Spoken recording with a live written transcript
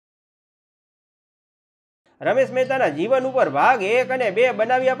રમેશ મહેતાના જીવન ઉપર ભાગ 1 અને 2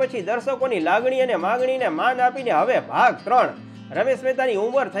 બનાવ્યા પછી દર્શકોની લાગણી અને માંગણીને માન આપીને હવે ભાગ 3. રમેશ મહેતાની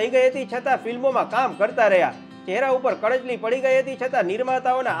ઉંમર થઈ ગઈ હતી છતાં ફિલ્મોમાં કામ કરતા રહ્યા. ચહેરા ઉપર કળજલી પડી ગઈ હતી છતાં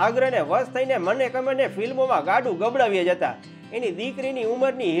નિર્માતાઓના આગ્રહને વશ થઈને મને કમને ફિલ્મોમાં ગાડું ગબડાવી જતા. એની દીકરીની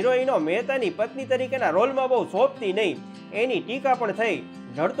ઉંમરની હિરોઈનો મહેતાની પત્ની તરીકેના રોલમાં બહુ શોભતી નહીં. એની ટીકા પણ થઈ.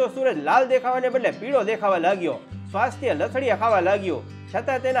 ઢળતો સૂરજ લાલ દેખાવાને બદલે પીળો દેખાવા લાગ્યો. સ્વાસ્થ્ય લથડિયા ખાવા લાગ્યું.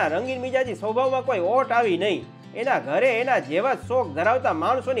 છતાં તેના રંગીન મિજાજી સ્વભાવમાં કોઈ ઓટ આવી નહીં. એના ઘરે એના જેવા જ શોખ ધરાવતા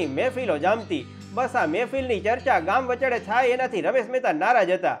માણસોની મહેફિલો જામતી. બસ આ મહેફિલની ચર્ચા ગામ વચડે થાય એનાથી રમેશ મહેતા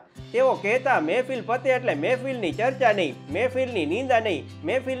નારાજ હતા. તેઓ કહેતા મહેફિલ પતે એટલે મહેફિલની ચર્ચા નહીં, મહેફિલની નિંદા નહીં,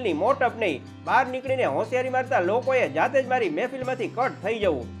 મહેફિલની મોટપ નહીં. બહાર નીકળીને હોશિયારી મારતા લોકોએ જાતે જ મારી મહેફિલમાંથી કટ થઈ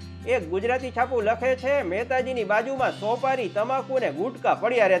જવું. એક ગુજરાતી છાપું લખે છે, મહેતાજીની બાજુમાં સોપારી, તમાકુ અને ગુટકા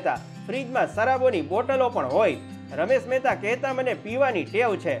પડ્યા રહેતા. ફ્રીજમાં શરાબોની બોટલો પણ હોય. રમેશ મહેતા કહેતા, મને પીવાની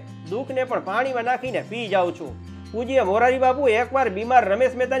ટેવ છે, દુઃખને પણ પાણીમાં નાખીને પી જાઉં છું. પૂજ્ય મોરારી બાપુ એકવાર બીમાર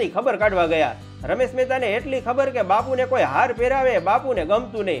રમેશ મહેતાની ખબર કાઢવા ગયા. રમેશ મહેતાને એટલી ખબર કે બાપુને કોઈ હાર પહેરાવે બાપુને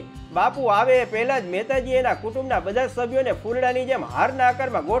ગમતું નહીં. બાપુ આવે એ પહેલા જ મહેતાજી એના કુટુંબના બધા સભ્યોને ફૂલડાની જેમ હારના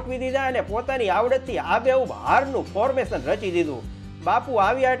આકારમાં ગોઠવી દીધા અને પોતાની આવડતથી આબેહૂબ હારનું ફોર્મેશન રચી દીધું. બાપુ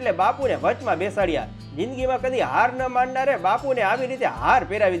આવ્યા એટલે બાપુને વચમાં બેસાડ્યા. જિંદગીમાં કદી હાર ન માનનારે બાપુને આવી રીતે હાર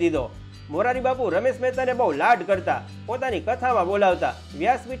પહેરાવી દીધો. મોરારી બાપુ રમેશ મહેતાને બહુ લાડ કરતા. પોતાની કથામાં બોલાવતા.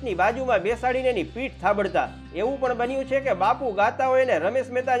 વ્યાસપીઠની બાજુમાં બેસાડીને એની પીઠ થાબડતા. એવું પણ બન્યું છે કે બાપુ ગાતા હોય ને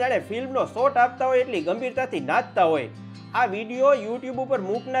રમેશ મહેતા જાણે ફિલ્મનો શોટ આપતા હોય એટલી ગંભીરતાથી નાચતા હોય. આ વિડીયો યુટ્યુબ ઉપર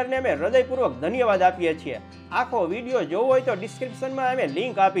મૂકનારને અમે હૃદયપૂર્વક ધન્યવાદ આપીએ છીએ. આખો વિડીયો જોવો હોય તો ડિસ્ક્રિપ્શનમાં અમે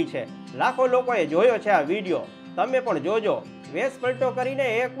લિંક આપી છે. લાખો લોકોએ જોયો છે આ વિડીયો, તમે પણ જોજો. વેશ પલટો કરીને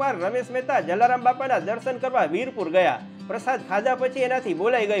એકવાર રમેશ મહેતા જલારામ બાપાના દર્શન કરવા વીરપુર ગયા. પ્રસાદ ખાધા પછી એનાથી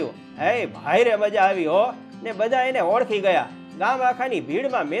બોલાઈ ગયું, હે ભાઈ રે મજા આવી હો, ને બધા એને ઓળખી ગયા. ગામ આખાની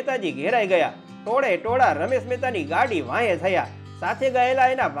ભીડમાં મહેતાજી ઘેરાઈ ગયા. ટોળે ટોળા રમેશ મહેતાની ગાડી વાંહે થયા. સાથે ગયેલા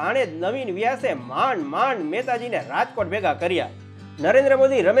એના ભાણેજ નવીન વ્યાસે માંડ મહેતાજીને રાજકોટ ભેગા કર્યા. નરેન્દ્ર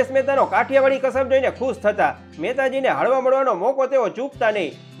મોદી રમેશ મહેતાનો કાઠિયાવાડી કસબ જોઈને ખુશ થતા. મહેતાજીને હળવા મળવાનો મોકો તેઓ ચૂકતા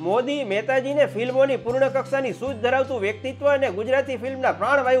નહીં. મોદી મહેતાજીને ફિલ્મોની પૂર્ણ કક્ષાની સૂઝ ધરાવતું વ્યક્તિત્વ અને ગુજરાતી ફિલ્મના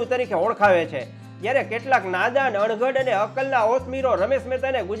પ્રાણવાયુ તરીકે ઓળખાવે છે. જ્યારે કેટલાક નાદાન, અણઘડ અને અક્કલના ઓસમીરો રમેશ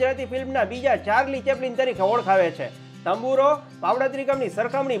મહેતાને ગુજરાતી ફિલ્મના બીજા ચાર્લી ચેપ્લિન તરીકે ઓળખાવે છે. તંબુરો, પાવડા ત્રિકમની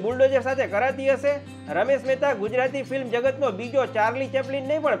સરખામણી બુલડોઝર સાથે કરાતી હશે. રમેશ મહેતા ગુજરાતી ફિલ્મ જગતનો બીજો ચાર્લી ચેપ્લિન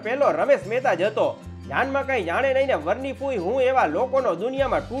નહીં પણ પહેલો રમેશ મહેતા જ હતો. જાનમાં કંઈ જાણે નહીં ને વરની ફૂઈ હું એવા લોકોનો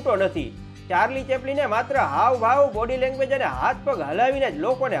દુનિયામાં તૂટો નથી. ચાર્લી ચેપ્લિને માત્ર હાવભાવ, બોડી લેંગ્વેજ અને હાથ પગ હલાવીને જ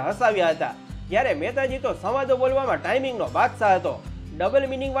લોકોને હસાવ્યા હતા. જ્યારે મહેતાજી તો સંવાદો બોલવામાં ટાઈમિંગનો બાદશાહ હતો. ડબલ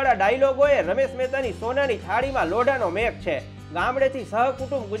મિનિંગવાળા ડાયલોગોએ રમેશ મહેતાની સોનાની થાળીમાં લોઢાનો મેક છે. ગામડેથી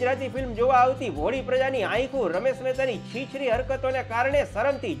સહકુટુંબ ગુજરાતી ફિલ્મ જોવા આવતી ભોળી પ્રજાની આંખું રમેશ મહેતાની છીછરી હરકતોને કારણે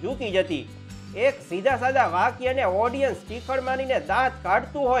શરમથી ઝૂકી જતી. એક સીધા સાદા વાક્યને ઓડિયન્સ ટીખળ માનીને દાંત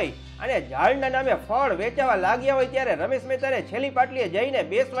કાઢતું હોય અને ઝાડના નામે ફળ વેચાવા લાગ્યા હોય ત્યારે રમેશ મહેતાને છેલ્લી પાટલીએ જઈને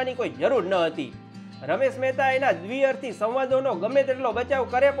બેસવાની કોઈ જરૂર ન હતી. રમેશ મહેતા એના દ્વિઅર્થી સંવાદોનો ગમે તેટલો બચાવ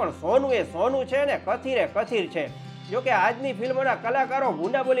કરે પણ સોનું એ સોનું છે ને કથિર એ કથિર છે. જોકે આજની ફિલ્મોના કલાકારો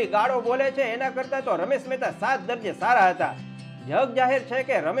ભૂંડા બોલી ગાળો બોલે છે એના કરતાં તો રમેશ મહેતા 7 દરજે સારા હતા. જગ જાહેર છે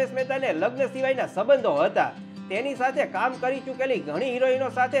કે રમેશ મહેતાને લગ્ન સિવાયના સંબંધો હતા. તેની સાથે કામ કરી ચૂકેલી ઘણી હિરોઈનો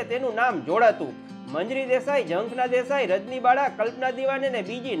સાથે તેનું નામ જોડાતું. મંજરી દેસાઈ, ઝંખના દેસાઈ, રજની બાળા, કલ્પના દીવાને અને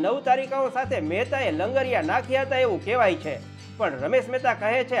બીજી 9 તારિકાઓ સાથે મહેતાએ લંગરિયા નાખ્યા હતા એવું કહેવાય છે. પણ રમેશ મહેતા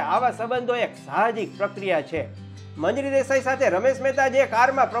કહે છે આવા સંબંધો એક સાહજિક પ્રક્રિયા છે. મંજરી દેસાઈ સાથે રમેશ મહેતા જે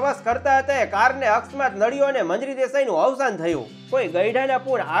કારમાં પ્રવાસ કરતા હતા એ કારને અકસ્માત નડ્યો અને મંજરી દેસાઈનું અવસાન થયું. કોઈ ગઈઢાના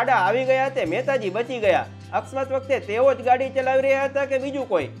પૂર આડા આવી ગયા તે મહેતાજી બચી ગયા. અકસ્માત વખતે તેઓ જ ગાડી ચલાવી રહ્યા હતા કે બીજું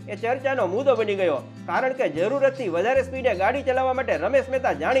કોઈ, એ ચર્ચાનો મુદ્દો બની ગયો. કારણ કે જરૂરતથી વધારે સ્પીડે ગાડી ચલાવવા માટે રમેશ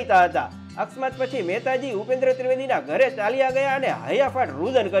મહેતા જાણીતા હતા. અકસ્માત પછી મહેતાજી ઉપેન્દ્ર ત્રિવેદીના ઘરે ચાલ્યા ગયા અને હૈયાફાટ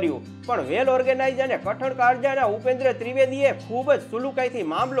રુદન કર્યું. પણ વેલ ઓર્ગેનાઇઝ અને કઠણ કાળજાના ઉપેન્દ્ર ત્રિવેદીએ ખૂબ જ સુલુકાઈથી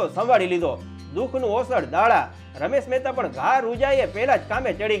મામલો સંભાળી લીધો. દુઃખનું ઓસડ દાળા. રમેશ મહેતા પણ ઘા રૂજાઈએ પહેલા જ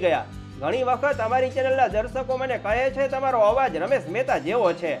કામે ચડી ગયા. ઘણી વખત અમારી ચેનલના દર્શકો મને કહે છે તમારો અવાજ રમેશ મહેતા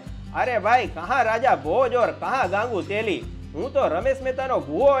જેવો છે. અરે ભાઈ, કહા રાજા ભોજ ઓર કહા ગાંગુ તેલી. હું તો રમેશ મહેતાનો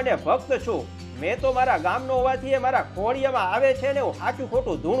ભૂવો અને ભક્ત છું. મેં તો મારા ગામનો હોવાથી એ મારા ખોડિયામાં આવે છે ને હું સાચું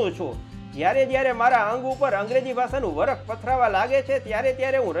ખોટું ધૂણું છું. જ્યારે મારા અંગ ઉપર અંગ્રેજી ભાષાનું વરખ પથરાવા લાગે છે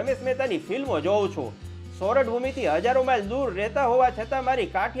ત્યારે હું રમેશ મહેતાની ફિલ્મો જોઉં છું. સોરઠ ભૂમિથી હજારો માઇલ દૂર રહેતા હોવા છતાં મારી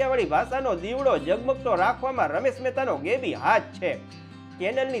કાઠિયાવાડી ભાષાનો દીવડો ઝગમગતો રાખવામાં રમેશ મહેતાનો ગેબી હાથ છે.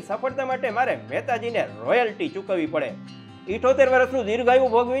 ચેનલની સફળતા માટે મારે મહેતાજીને રોયલ્ટી ચૂકવવી પડે. 78 વર્ષનું દીર્ઘાયુ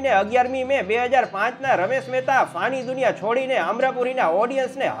ભોગવીને 11મી મે 2005ના રમેશ મહેતા ફાની દુનિયા છોડીને અમરાપુરીના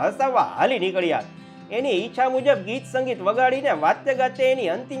ઓડિયન્સને હસાવવા હાલી નીકળ્યા. એની ઈચ્છા મુજબ ગીત સંગીત વગાડીને વાતે ગાતે એની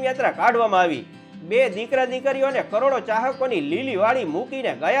અંતિમ યાત્રા કાઢવામાં આવી. બે દીકરા દીકરીઓને કરોડો ચાહકોની લીલી વાળી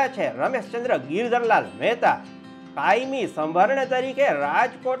મૂકીને ગયા છે રમેશચંદ્ર ગિરધરલાલ મહેતા. કાયમી સંભરણે તરીકે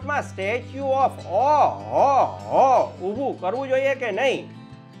રાજકોટમાં સ્ટેચ્યુ ઓફ ઊભું કરવું જોઈએ કે નહીં?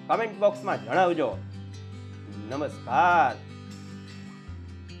 કમેન્ટ બોક્સમાં જણાવજો. નમસ્કાર.